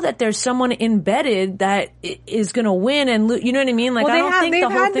don't know that there's someone embedded that is going to win and you know what I mean? Like, Well, I don't think they've the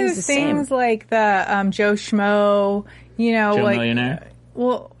whole had thing's those the same. things like the Joe Schmo, Joe like Millionaire?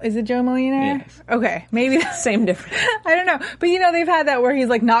 Well, is it Joe Millionaire? Yes. Okay, maybe that's Same difference. I don't know. But they've had that where he's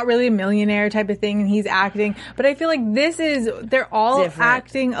like not really a millionaire type of thing and he's acting. But I feel like they're all Different.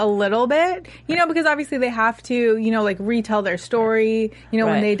 acting a little bit, because obviously they have to, like retell their story, when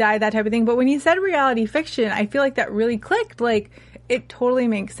Right. they die, that type of thing. But when you said reality fiction, I feel like that really clicked. Like, it totally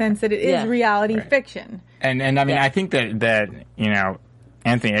makes sense that it is Yeah. reality fiction. And I mean, I think that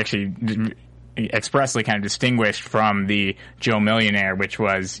Anthony actually expressly kind of distinguished from the Joe Millionaire, which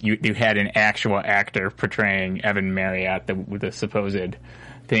was you had an actual actor portraying Evan Marriott, the supposed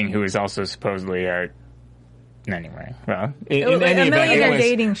thing, who is also supposedly anyway. Well, in was any a event, millionaire it was,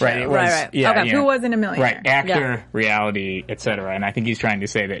 dating show. Right, it was, Right. Yeah, Okay. Who wasn't a millionaire? Right, actor, Yeah. reality, etc. And I think he's trying to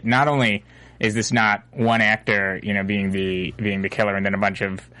say that not only is this not one actor, being the killer, and then a bunch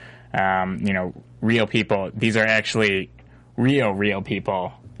of real people. These are actually real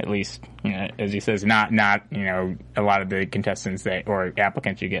people. At least, as he says, not a lot of the contestants or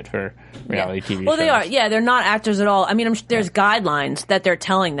applicants you get for reality TV shows. Well, they are. Yeah, they're not actors at all. I mean, there's guidelines that they're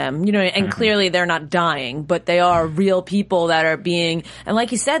telling them, and clearly they're not dying, but they are real people that are being, and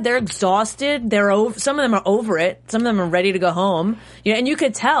like you said, they're exhausted. Some of them are over it. Some of them are ready to go home. And you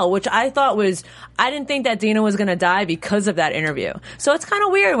could tell, which I thought I didn't think that Dana was going to die because of that interview. So it's kind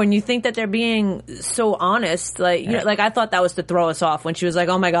of weird when you think that they're being so honest. Like, like I thought that was to throw us off when she was like,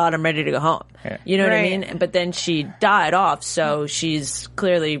 "Oh my God, I'm ready to go home." Yeah. You know what I Right. mean? But then she died off, so she's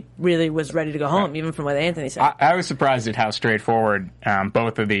clearly really was ready to go home, even from what Anthony said. I was surprised at how straightforward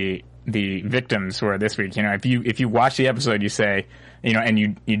both of the victims were this week. If you watch the episode, you say, and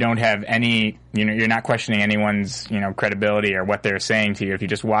you don't have any, you're not questioning anyone's, credibility or what they're saying to you. If you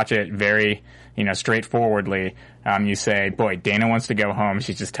just watch it very, straightforwardly, you say, boy, Dana wants to go home.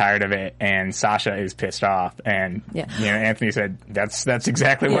 She's just tired of it. And Sasha is pissed off. And, Anthony said, that's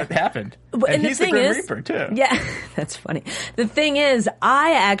exactly what happened. And he's the Grim Reaper, too. Yeah, that's funny. The thing is,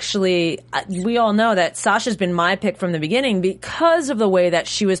 we all know that Sasha's been my pick from the beginning because of the way that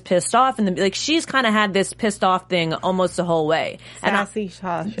she was pissed off. And she's kind of had this pissed off thing almost the whole way. Sassy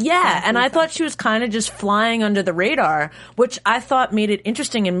Sasha. Yeah, and I thought she was kind of just flying under the radar, which I thought made it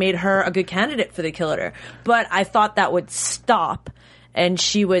interesting and made her a good candidate for the killer. But I thought that would stop, and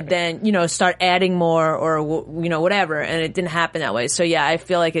she would then, start adding more or, whatever, and it didn't happen that way. So, yeah, I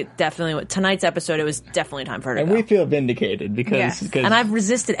feel like it definitely, tonight's episode, it was definitely time for her to And go. we feel vindicated because... Yes. And I've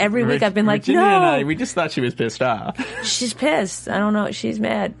resisted every week. I've been like, Virginia no, and I, we just thought she was pissed off. she's pissed. I don't know. She's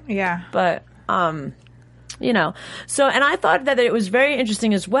mad. Yeah. But, so, and I thought that it was very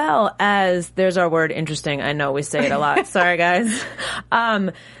interesting as well as, there's our word, interesting. I know we say it a lot. Sorry, guys.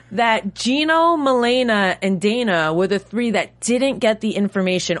 That Gino, Milena, and Dana were the three that didn't get the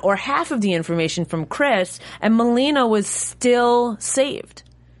information or half of the information from Chris, and Milena was still saved.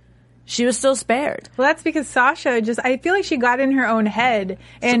 She was still spared. Well, that's because Sasha I feel like she got in her own head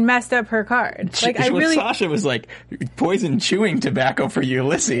and messed up her card. Sasha was like poison chewing tobacco for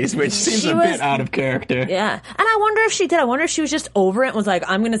Ulysses, which seems a bit out of character. Yeah. And I wonder if she did. I wonder if she was just over it and was like,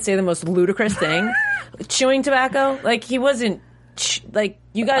 I'm going to say the most ludicrous thing. Chewing tobacco. Like, he wasn't,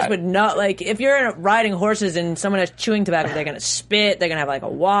 you guys would know, like, if you're riding horses and someone has chewing tobacco, they're going to spit, they're going to have like a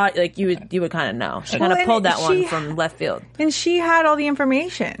wad, like, you would kind of know. She kind of pulled that one from left field. And she had all the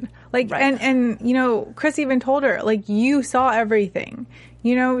information. Like, Right. and Chris even told her, like, you saw everything.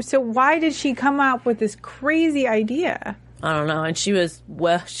 So why did she come up with this crazy idea? I don't know. And she was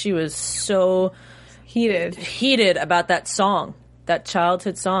so Heated about that song, that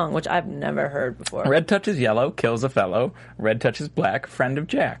childhood song, which I've never heard before. Red touches yellow, kills a fellow. Red touches black, friend of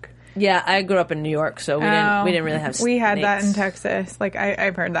Jack. Yeah, I grew up in New York, so we didn't really have We had that in snakes. Texas. Like,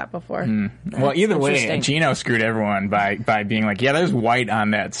 I've heard that before. Well, either way, interesting. Gino screwed everyone by being like, yeah, there's white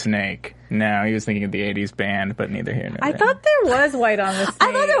on that snake. No, he was thinking of the 80s band, but neither here nor there. I thought there was white on the snake.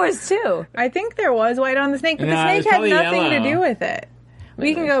 I thought there was too. I think there was white on the snake, but No, the it was snake had probably nothing to yellow. do with it.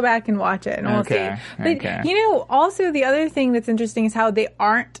 We can go back and watch it, and we'll Okay, see. But, okay. also the other thing that's interesting is how they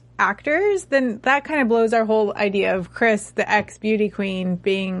aren't actors. Then that kind of blows our whole idea of Chris, the ex-beauty queen,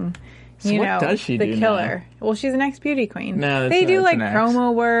 being, you what know, does she the do killer. Well, she's an ex-beauty queen. No, they do like an ex.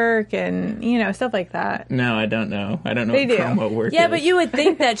 promo work and, you know, stuff like that. No, I don't know. I don't know They what do. promo work Yeah, is. but you would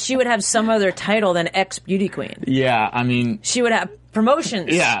think that she would have some other title than ex-beauty queen. Yeah, I mean... She would have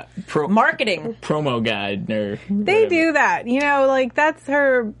promotions. Yeah. Marketing. Promo guide or... They do that. You know, like, that's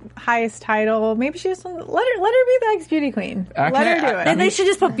her highest title. Maybe she just... Let her be the ex-beauty queen. Let her do it. Then they should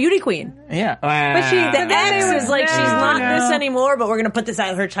just put beauty queen. Yeah. But she- The ex is like, she's not No. this anymore, but we're going to put this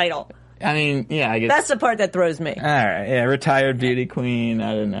as her title. I mean, yeah, I guess... That's the part that throws me. All right, yeah, retired beauty queen.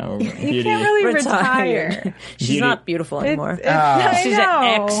 I don't know. You Beauty. can't really Retired. retire. She's Beauty- not beautiful anymore. I She's know.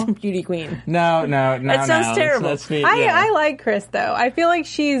 an ex-beauty queen. No. That sounds terrible. I like Chris though. I feel like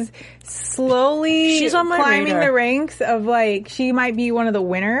she's slowly She's on my climbing radar. the ranks of like she might be one of the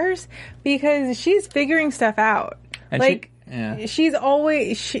winners because she's figuring stuff out. And like yeah. she's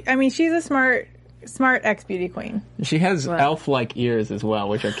always she's a smart ex-beauty queen. She has elf-like ears as well,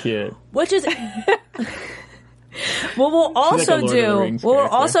 which are cute. Which is... What we'll also like a Lord of the do, Rings what we're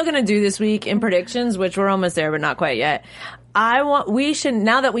character. also going to do this week in predictions, which we're almost there, but not quite yet. We should,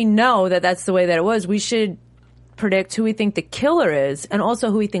 now that we know that that's the way that it was, we should predict who we think the killer is and also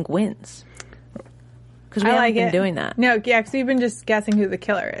who we think wins. Because we I haven't like been it. doing that. No, yeah, because we've been just guessing who the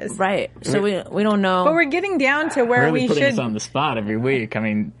killer is. Right. So we don't know. But we're getting down to where Really we putting should. us on the spot every week. I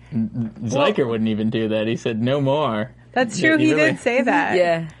mean, Zeiker wouldn't even do that. He said no more. That's true. He really- did say that.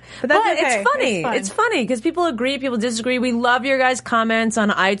 Yeah. But that's okay. it's funny. It's It's fun. funny because people agree, people disagree. We love your guys' comments on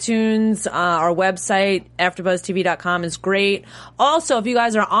iTunes. Our website, AfterBuzzTV.com, is great. Also, if you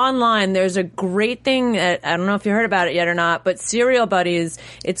guys are online, there's a great thing. I don't know if you heard about it yet or not, but Serial Buddies.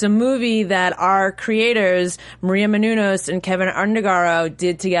 It's a movie that our creators, Maria Menounos and Kevin Undergaro,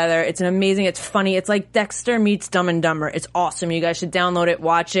 did together. It's it's funny. It's like Dexter meets Dumb and Dumber. It's awesome. You guys should download it,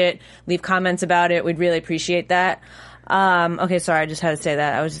 watch it, leave comments about it. We'd really appreciate that. Okay, sorry, I just had to say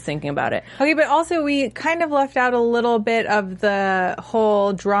that. I was just thinking about it. Okay, but also we kind of left out a little bit of the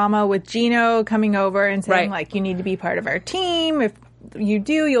whole drama with Gino coming over and saying, Right. like, you need to be part of our team. If you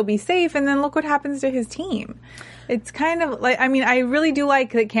do, you'll be safe. And then look what happens to his team. It's kind of like, I mean, I really do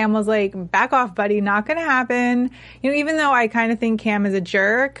like that Cam was like, back off, buddy, not going to happen. You know, even though I kind of think Cam is a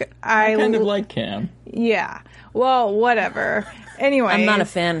jerk, I kind of like Cam. yeah. Well, whatever. Anyway, I'm not a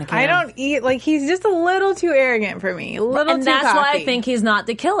fan of Cam. I don't eat, like, he's just a little too arrogant for me. A little And too that's why I cocky. think he's not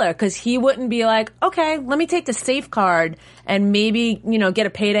the killer, because he wouldn't be like, okay, let me take the safe card and maybe, get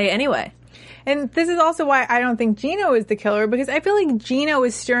a payday anyway. And this is also why I don't think Gino is the killer, because I feel like Gino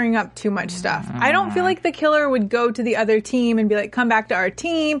is stirring up too much stuff. I don't feel like the killer would go to the other team and be like, come back to our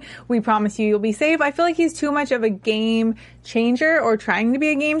team. We promise you you'll be safe. I feel like he's too much of a game changer or trying to be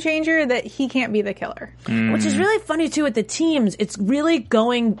a game changer that he can't be the killer. Which is really funny, too, with the teams. It's really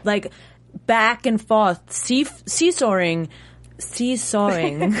going, like, back and forth, seesawing.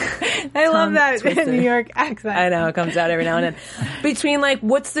 I love that twisted. New York accent. I know, it comes out every now and then. Between, like,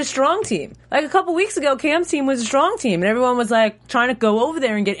 what's the strong team? Like, a couple weeks ago, Cam's team was a strong team, and everyone was, like, trying to go over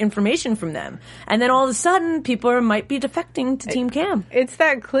there and get information from them. And then all of a sudden, people might be defecting to Team Cam. It's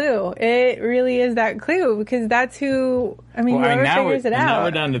that clue. It really is that clue, because that's who, I mean, whoever figures it Now we're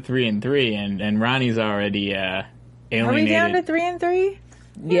out. down to 3-3, and Ronnie's already alienated. Are we down to 3-3?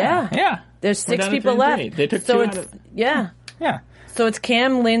 Yeah. Yeah. There's We're 6 down to people 3-3. left. They took so two it's, out of... yeah. Yeah. So it's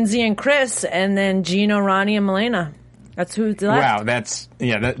Cam, Lindsay, and Chris, and then Gino, Ronnie, and Milena. That's who's left.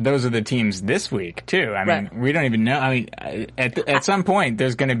 Wow, those are the teams this week too. I mean, Right. we don't even know. I mean, at some point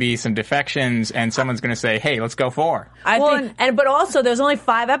there's going to be some defections, and someone's going to say, "Hey, let's go 4." I Well, think, but also there's only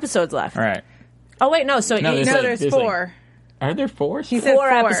 5 episodes left. All right. Oh wait, no. So No, each- there's like- There's there's 4. Are there 4? He said 4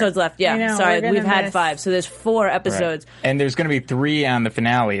 4. episodes left. Yeah, I know, sorry, we're gonna we've had miss. 5, so there's 4 episodes. Right. And there's going to be 3 on the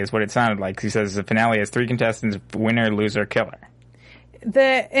finale, is what it sounded like. He says the finale has 3 contestants: winner, loser, killer.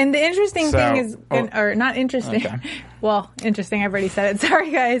 The interesting So- thing is, or not interesting. Okay. Well, interesting. I've already said it. Sorry,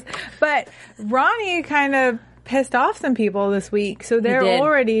 guys. But Ronnie kind of pissed off some people this week, so they're did.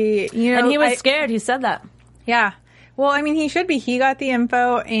 already, And he was scared. He said that. Yeah. Well, I mean, he should be. He got the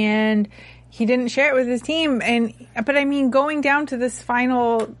info and he didn't share it with his team. But I mean, going down to this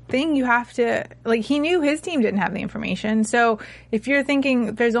final thing, you have to, like, he knew his team didn't have the information. So if you're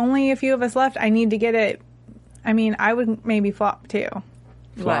thinking there's only a few of us left, I need to get it. I mean, I would maybe flop too.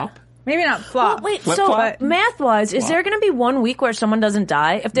 Flop. Maybe not flop. Wait, Flip so flop? math-wise, is there going to be 1 week where someone doesn't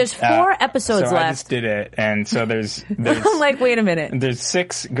die? If there's 4 episodes so I left, just did it, and so there's I'm like, wait a minute. there's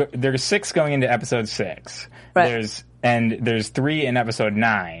 6 going into episode 6. Right. There's 3 in episode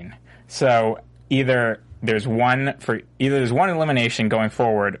 9. So either there's one elimination going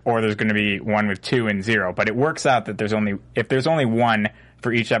forward, or there's going to be one with 2 and 0. But it works out that if there's only one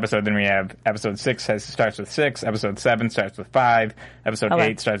for each episode. Then we have episode 6 starts with 6, episode 7 starts with 5, episode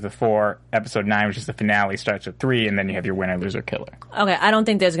 8 starts with 4, episode 9, which is the finale, starts with 3, and then you have your winner, loser, killer. Okay, I don't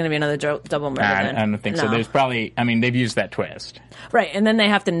think there's going to be another double murder. I don't think so. There's probably, I mean, they've used that twist. Right, and then they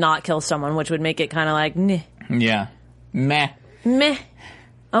have to not kill someone, which would make it kind of like, meh. Yeah. Meh.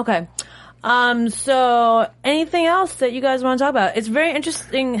 Okay. So anything else that you guys want to talk about? It's very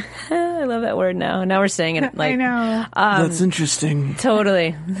interesting. I love that word now. Now we're saying it like I know. That's interesting.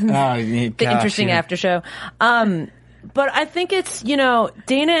 Totally. The Interesting after show. But I think it's, Dana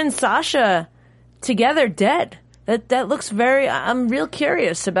and Sasha together dead. That looks very, I'm real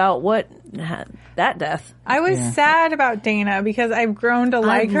curious about that death. I was sad about Dana because I've grown to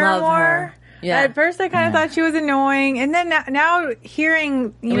like her love more. her. Yeah. At first, I kind of thought she was annoying, and then now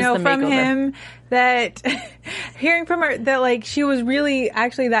hearing, from him hearing from her that like she was really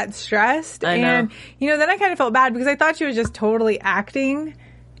actually that stressed, I know. and then I kind of felt bad because I thought she was just totally acting.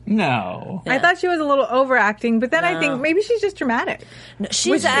 No. I thought she was a little overacting, but then I think maybe she's just dramatic. No,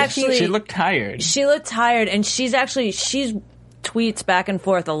 she's actually she looked tired. She looked tired, and she's tweets back and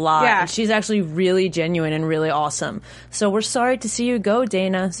forth a lot. Yeah. And she's actually really genuine and really awesome. So we're sorry to see you go,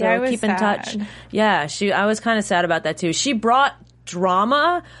 Dana. So Yeah, I was keep in touch. sad. Yeah, I was kind of sad about that too. She brought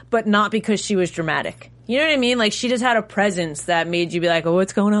drama, but not because she was dramatic. You know what I mean? Like she just had a presence that made you be like, "Oh,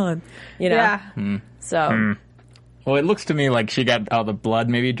 what's going on?" Yeah. So Well, it looks to me like she got all the blood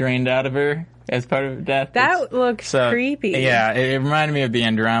maybe drained out of her as part of her death. That looks creepy. Yeah, it reminded me of the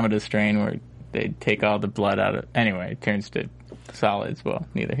Andromeda strain where they take all the blood out of. Anyway, it turns to solids. Well,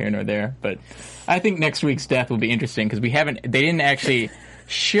 neither here nor there. But I think next week's death will be interesting because they didn't actually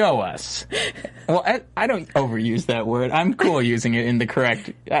show us. Well, I don't overuse that word. I'm cool using it in the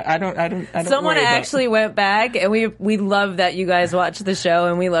correct. I don't. someone worry about- actually went back, and we love that you guys watch the show,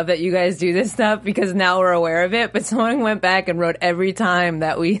 and we love that you guys do this stuff because now we're aware of it. But someone went back and wrote every time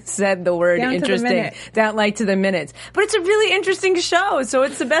that we said the word Down to the interesting minute. down like to the minutes. But it's a really interesting show, so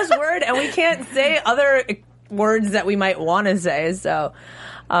it's the best word, and we can't say other words that we might want to say. So.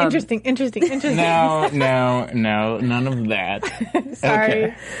 Interesting. No, none of that. Sorry.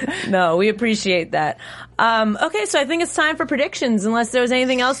 Okay. No, we appreciate that. Okay, so I think it's time for predictions, unless there was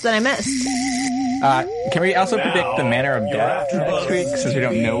anything else that I missed. Can we also predict the manner of death next week since we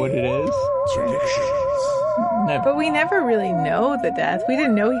don't know what it is? Never. But we never really know the death. We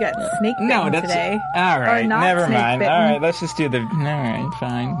didn't know he got snake bitten today. All right. Or not Never snake mind. bitten. All right, let's just do the. All right,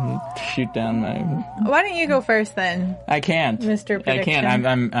 fine. Shoot down my. Why don't you go first then? I can't, Mr. I Prediction.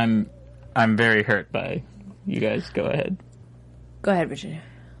 can't. I'm very hurt by. You guys go ahead. Go ahead, Virginia.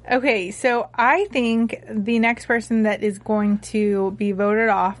 Okay, so I think the next person that is going to be voted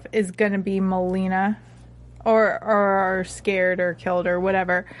off is going to be Melina, or scared or killed or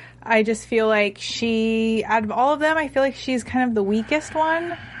whatever. I just feel like out of all of them, I feel like she's kind of the weakest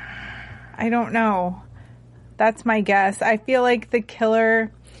one. I don't know. That's my guess. I feel like the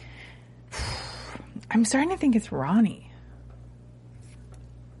killer. I'm starting to think it's Ronnie.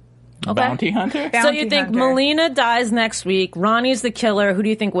 Okay. Bounty hunter. So you think Hunter. Melina dies next week, Ronnie's the killer, who do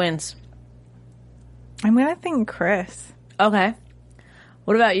you think wins? I'm going to think Chris. Okay.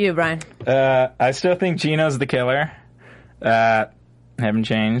 What about you, Brian? I still think Gino's the killer. Haven't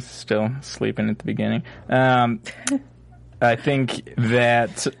changed. Still sleeping at the beginning. I think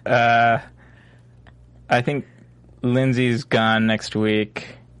that. I think Lindsay's gone next week.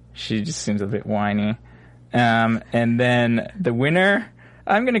 She just seems a bit whiny. And then the winner,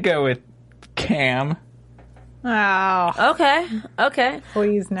 I'm going to go with Cam. Oh, Okay.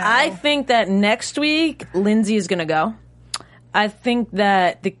 please no. I think that next week, Lindsay is going to go. I think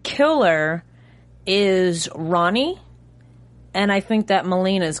that the killer is Ronnie. And I think that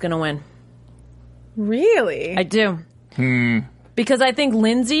Melina is going to win. Really? I do. Because I think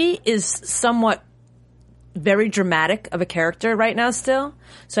Lindsay is somewhat very dramatic of a character right now still.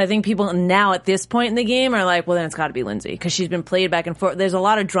 So I think people now at this point in the game are like, well, then it's got to be Lindsay because she's been played back and forth. There's a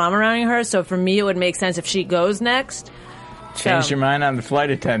lot of drama around her. So for me, it would make sense if she goes next. Changed your mind on the flight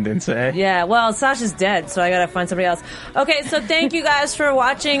attendants, eh? Yeah, well, Sasha's dead, so I gotta find somebody else. Okay, so thank you guys for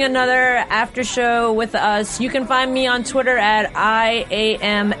watching another after show with us. You can find me on Twitter at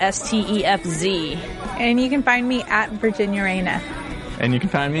IAMSTEFZ. And you can find me at Virginia Reyna. And you can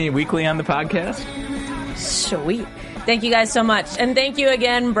find me weekly on the podcast. Sweet. Thank you guys so much. And thank you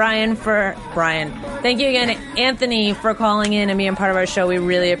again, Brian. Thank you again, Anthony, for calling in and being part of our show. We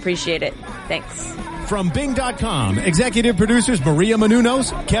really appreciate it. Thanks. From Bing.com, executive producers Maria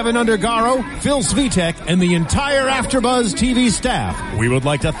Menounos, Kevin Undergaro, Phil Svitek, and the entire AfterBuzz TV staff. We would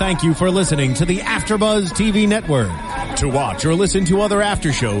like to thank you for listening to the AfterBuzz TV network. To watch or listen to other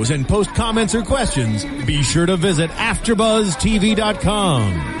after shows and post comments or questions, be sure to visit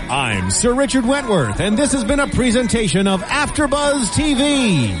AfterBuzzTV.com. I'm Sir Richard Wentworth, and this has been a presentation of AfterBuzz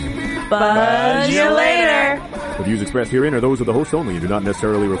TV. Buzz you later. The views expressed herein are those of the hosts only and do not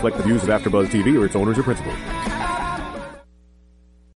necessarily reflect the views of AfterBuzz TV or its owners or principals.